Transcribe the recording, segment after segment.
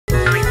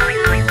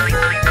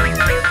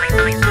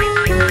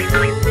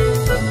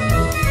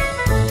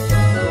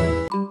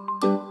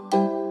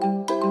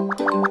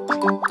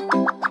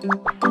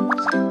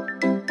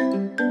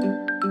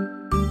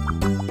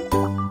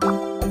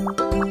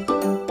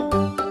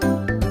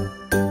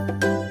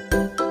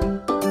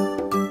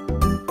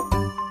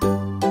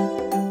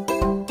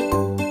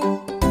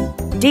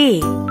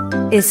D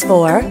is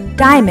for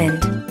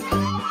diamond.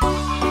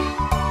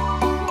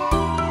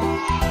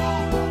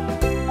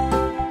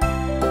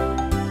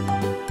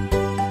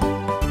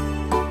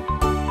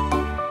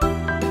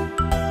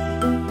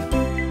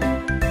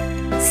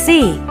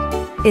 C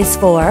is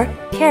for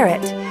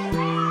carrot.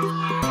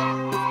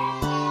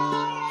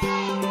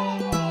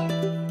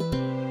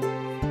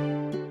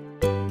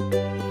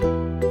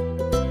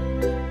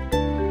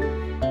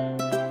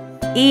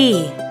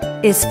 E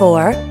is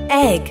for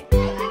egg.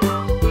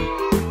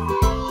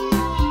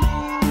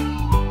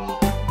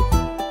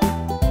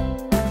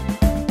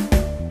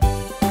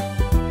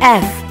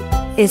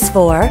 F is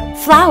for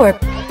flower.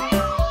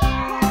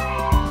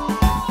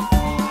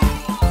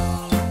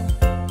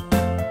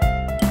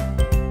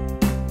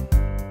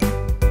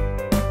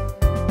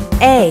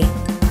 A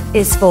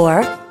is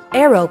for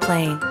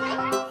aeroplane.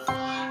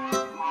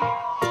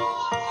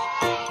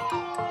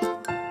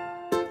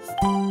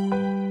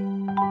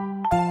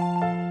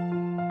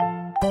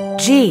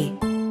 G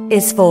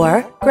is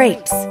for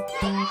grapes.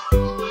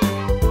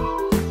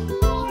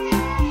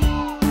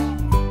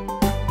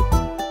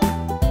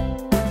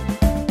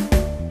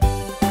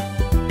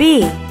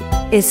 B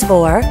is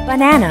for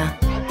banana.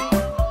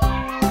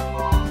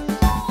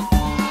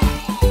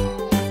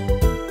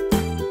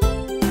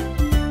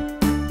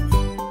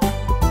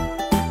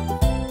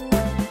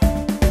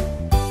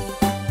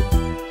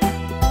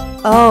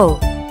 O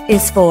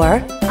is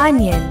for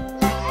onion.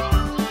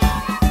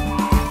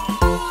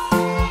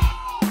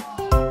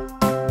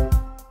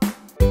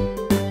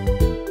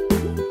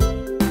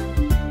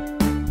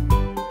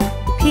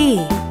 P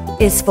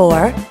is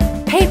for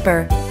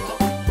paper.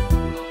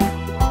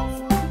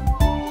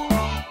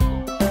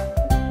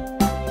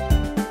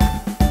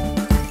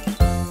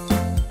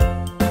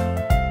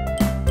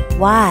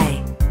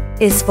 Y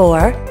is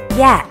for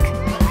yak.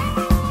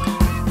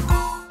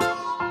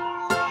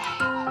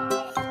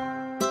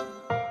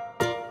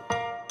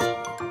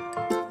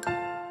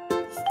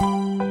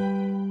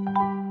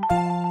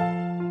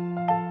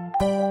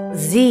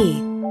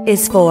 Z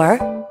is for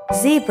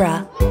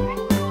zebra.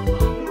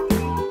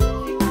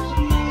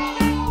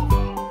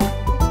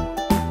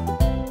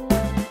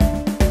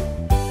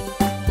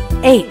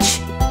 H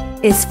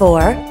is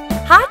for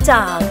hot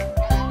dog.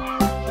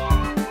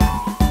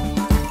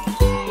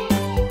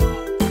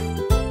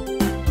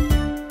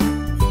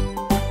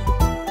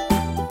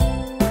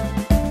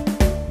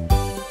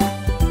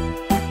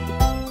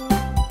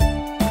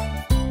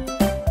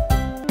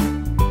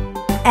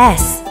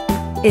 S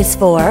is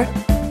for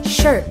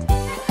shirt.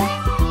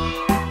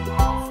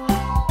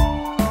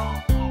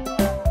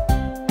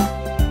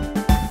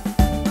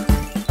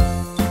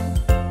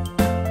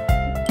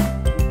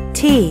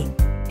 T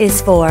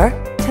is for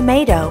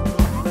tomato.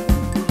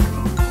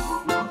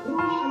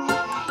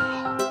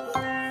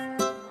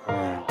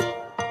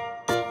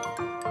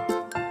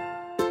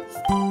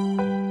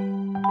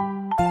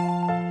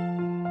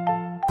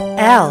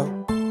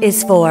 L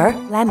is for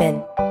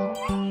lemon.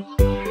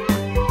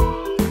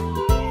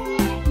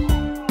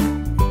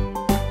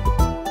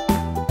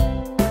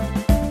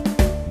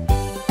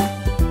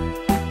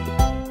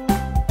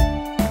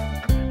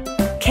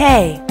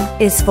 K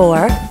is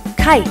for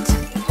kite.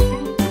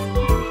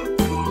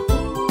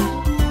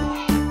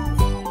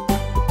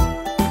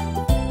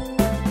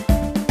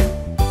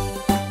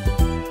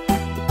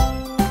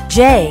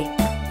 J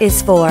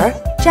is for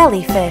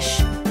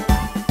jellyfish.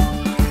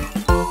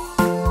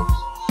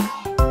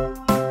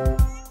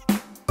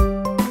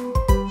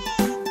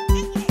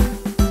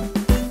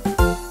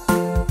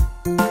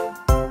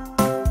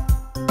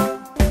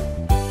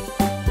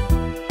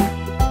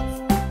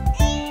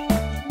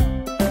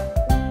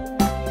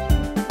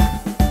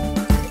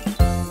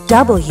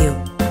 W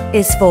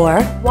is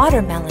for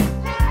watermelon.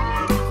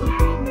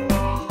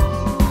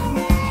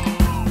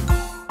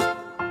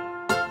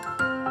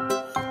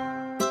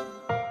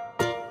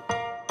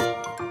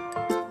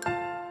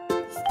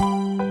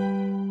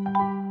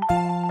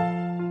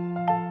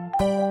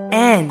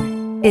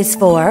 N is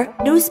for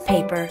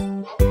newspaper.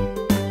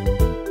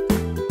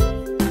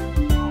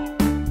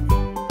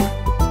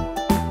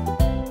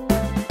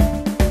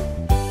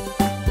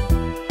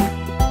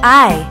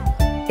 I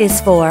is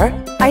for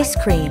ice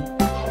cream.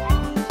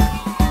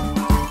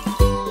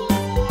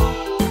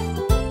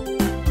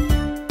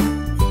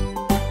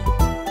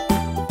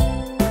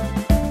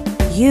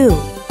 U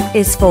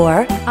is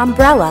for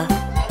umbrella.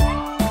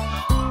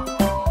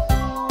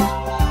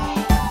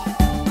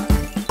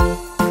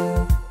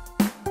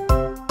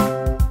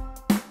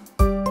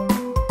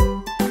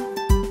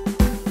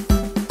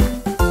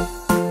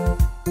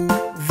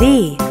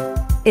 V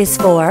is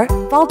for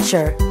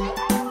vulture.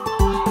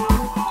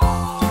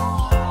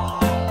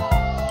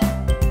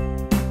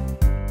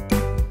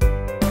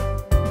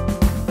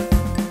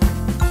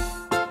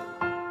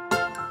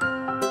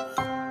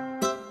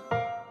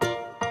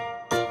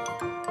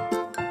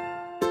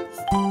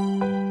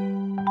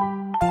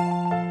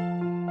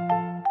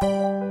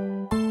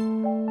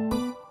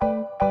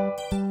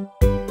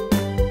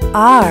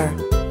 R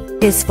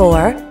is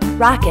for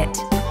rocket.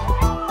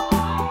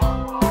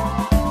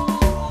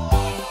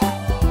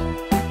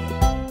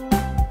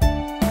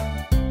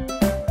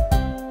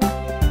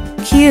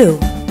 Q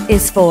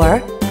is for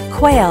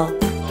quail.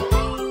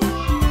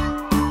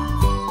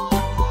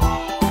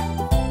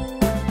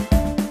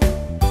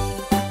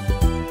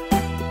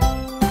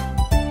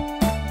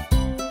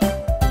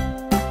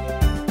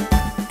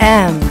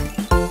 M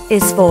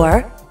is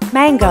for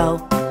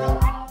mango.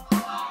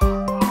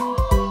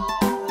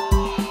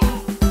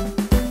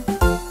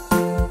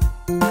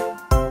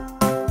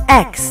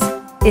 X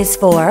is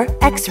for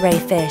X-ray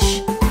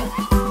fish.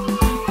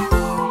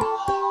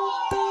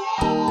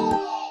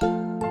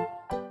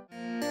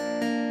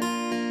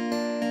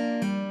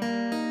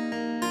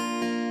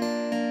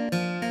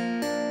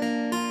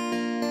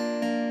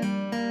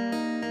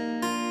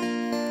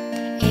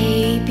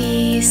 A,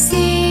 B,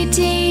 C,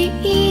 D,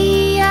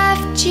 E,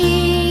 F,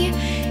 G,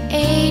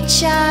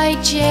 H, I,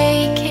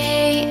 J,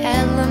 K,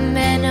 L, M,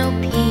 N, O,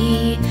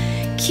 P,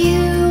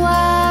 Q,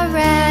 R,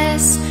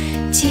 S,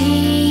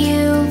 T,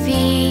 U,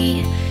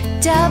 V,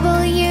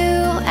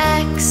 W,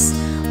 X,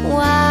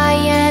 Y,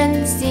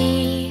 and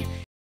Z.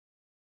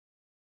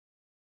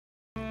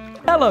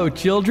 Hello,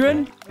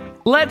 children.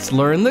 Let's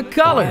learn the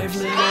colors. 5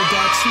 little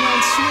ducks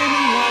went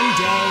swimming one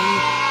day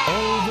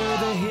over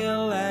the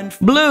hill and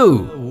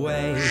Blue,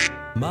 away.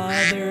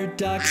 Mother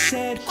duck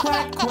said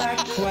quack, quack,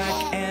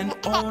 quack, and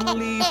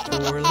only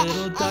 4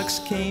 little ducks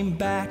came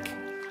back.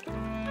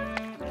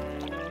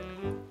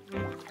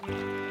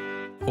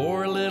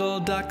 4 little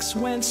ducks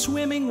went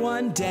swimming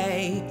one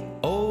day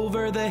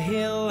over the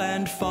hill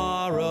and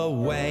far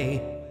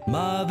away.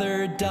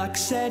 Mother duck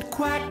said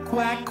quack,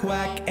 quack,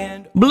 quack,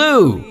 and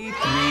blue, only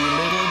 3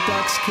 little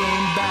ducks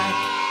came back.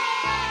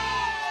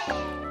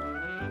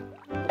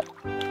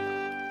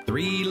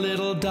 3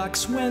 little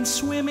ducks went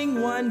swimming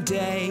one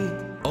day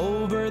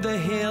over the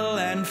hill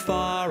and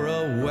far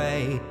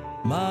away.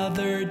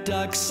 Mother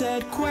duck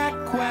said quack,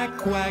 quack,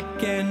 quack,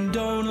 and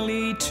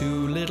only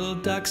 2 little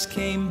ducks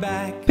came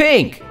back.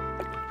 pink,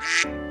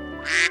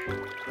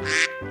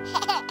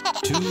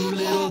 2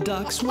 little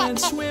ducks went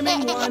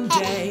swimming one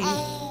day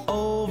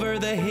over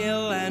the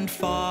hill and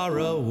far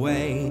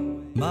away.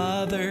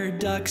 Mother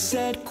duck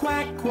said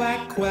quack,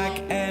 quack,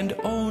 quack, and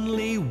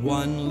only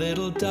 1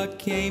 little duck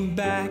came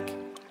back.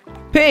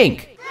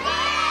 pink,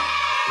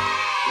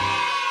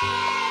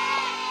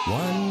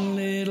 1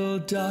 little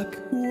duck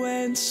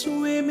went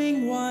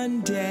swimming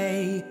one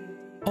day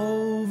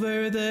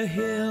over the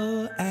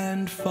hill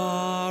and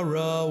far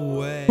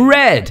away.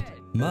 red,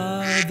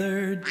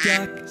 Mother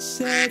duck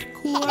said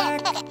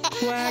quack,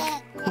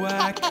 quack,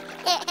 quack,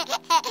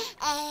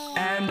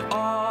 and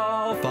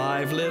all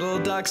 5 little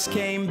ducks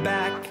came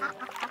back.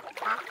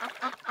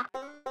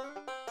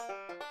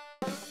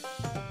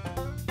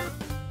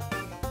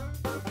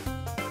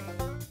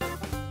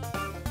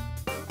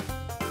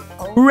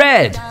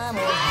 red,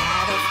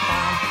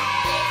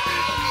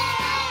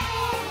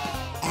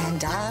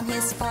 And on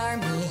his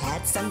farm he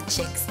had some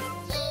chicks,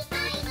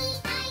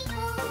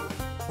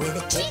 with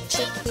a chick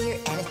chick here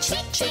and a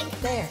chick chick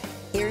there.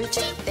 Here a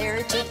chick, there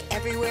a chick,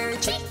 everywhere a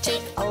chick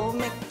chick. Old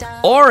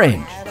MacDonald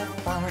Orange. had a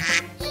farm.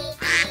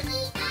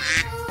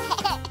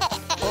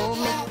 Old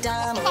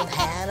MacDonald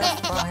had a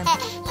farm.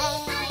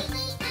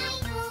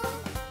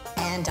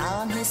 And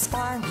on his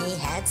farm he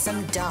had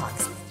some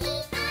dogs,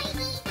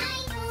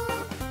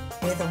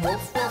 with a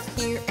wolf wolf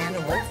here and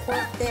a wolf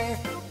wolf there.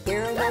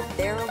 Here a wolf,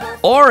 there a wolf.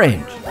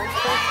 orange, Wolf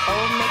wolf,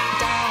 old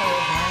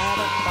MacDonald had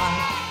a farm.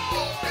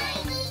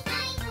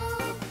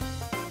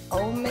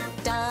 Old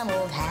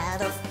MacDonald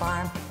had a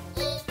farm.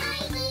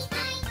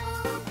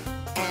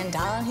 And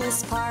on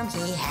his farm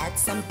he had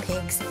some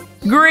pigs,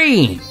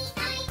 green,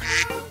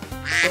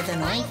 with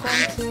an oink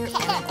oink here and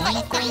an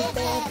oink oink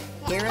there.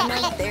 Here an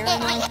oink, there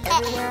an oink,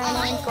 everywhere an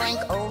oink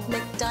oink. Old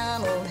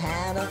MacDonald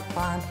had a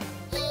farm.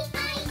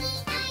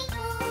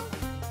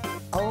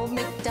 Old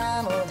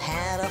MacDonald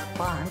had a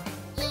farm.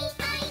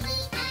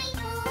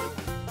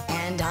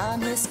 And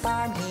on his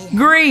farm he had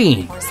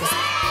green, horses,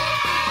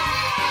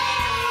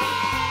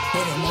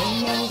 with a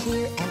neigh neigh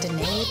here and a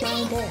neigh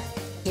neigh there.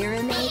 Here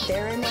a neigh,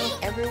 there a neigh,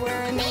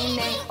 everywhere a neigh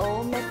neigh.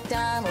 Old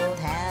MacDonald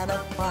had a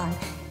farm.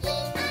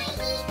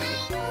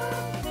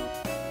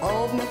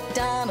 Old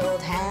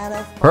MacDonald had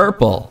a farm.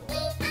 purple,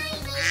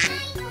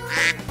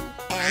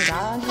 And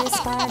on his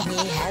farm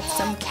he had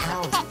some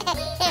cows,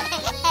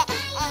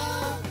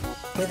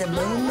 with a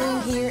moo moo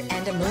here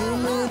and a moo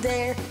moo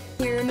there.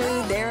 Here a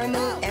moo, there a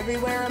moo,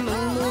 everywhere a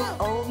moo moo.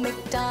 Old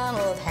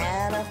MacDonald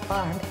had a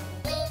farm.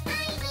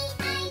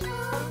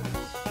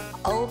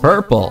 Old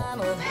Purple.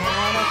 MacDonald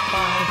had a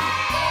farm.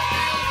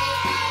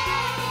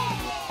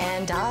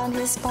 And on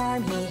his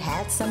farm he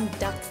had some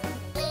ducks,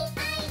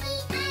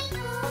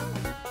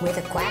 with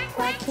a quack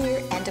quack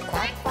here and a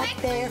quack quack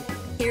there.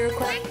 Here a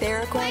quack,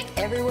 there a quack,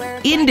 everywhere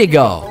a quack.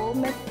 indigo, Old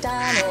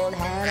MacDonald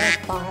had a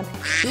farm.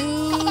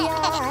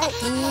 E-I-E-I-O.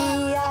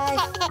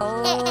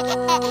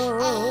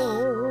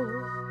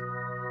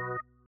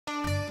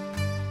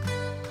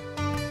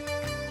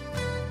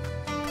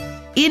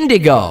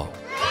 indigo,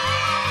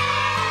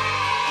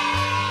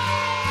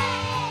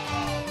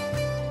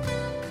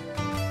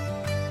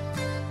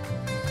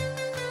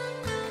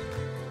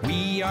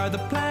 We are the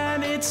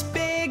planets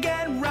big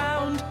and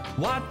round,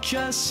 Watch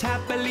us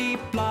happily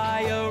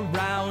fly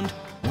around.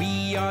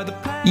 We are the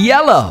planets,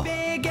 Yellow.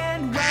 big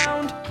and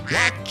round.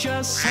 Watch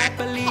us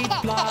happily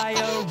fly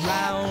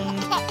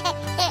around.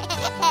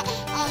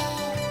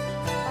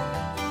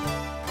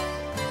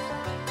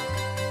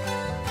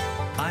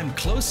 I'm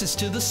closest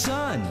to the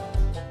sun.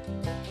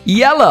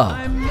 Yellow.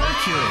 I'm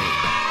Mercury.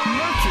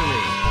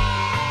 Mercury.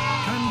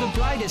 I'm the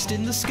brightest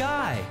in the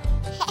sky.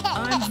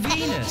 I'm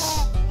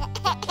Venus.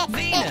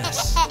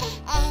 Venus.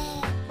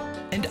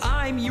 And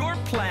I'm your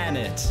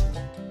planet.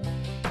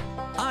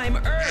 I'm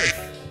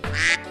Earth.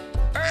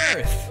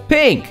 Earth.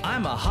 Pink.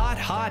 I'm a hot,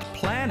 hot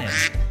planet.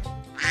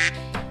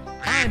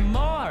 I'm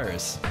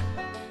Mars.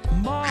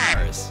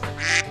 Mars.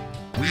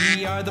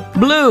 We are the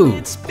Blue.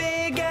 planets,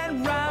 big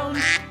and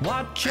round.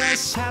 Watch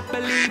us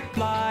happily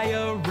fly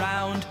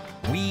around.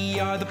 We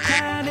are the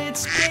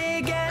planets,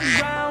 big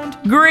and round.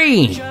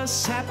 Green.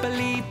 Just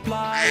happily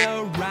fly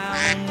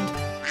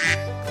around.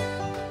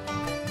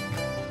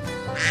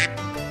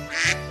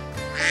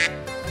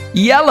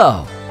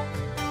 Yellow.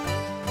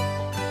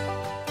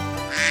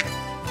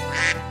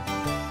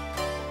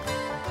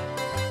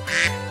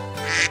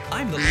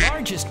 I'm the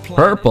largest planet.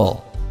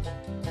 Purple.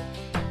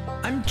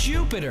 I'm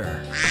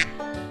Jupiter.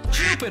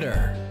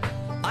 Jupiter.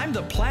 I'm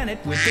the planet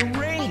with the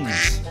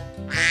rings.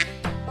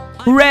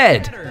 I'm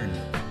Red. Saturn.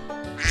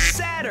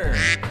 Saturn.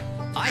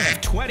 I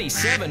have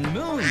 27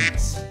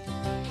 moons.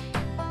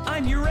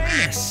 I'm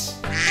Uranus.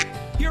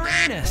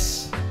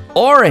 Uranus.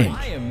 Orange.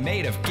 I am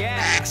made of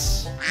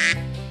gas.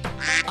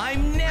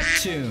 I'm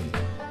Neptune.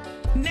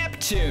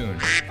 Neptune.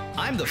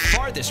 I'm the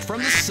farthest from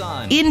the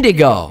sun.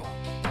 Indigo.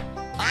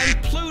 I'm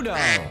Pluto.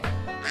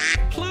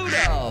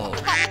 Pluto.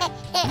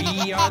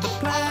 We are the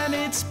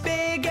planets,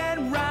 big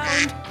and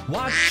round.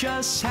 Watch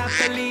us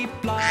happily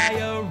fly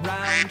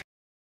around.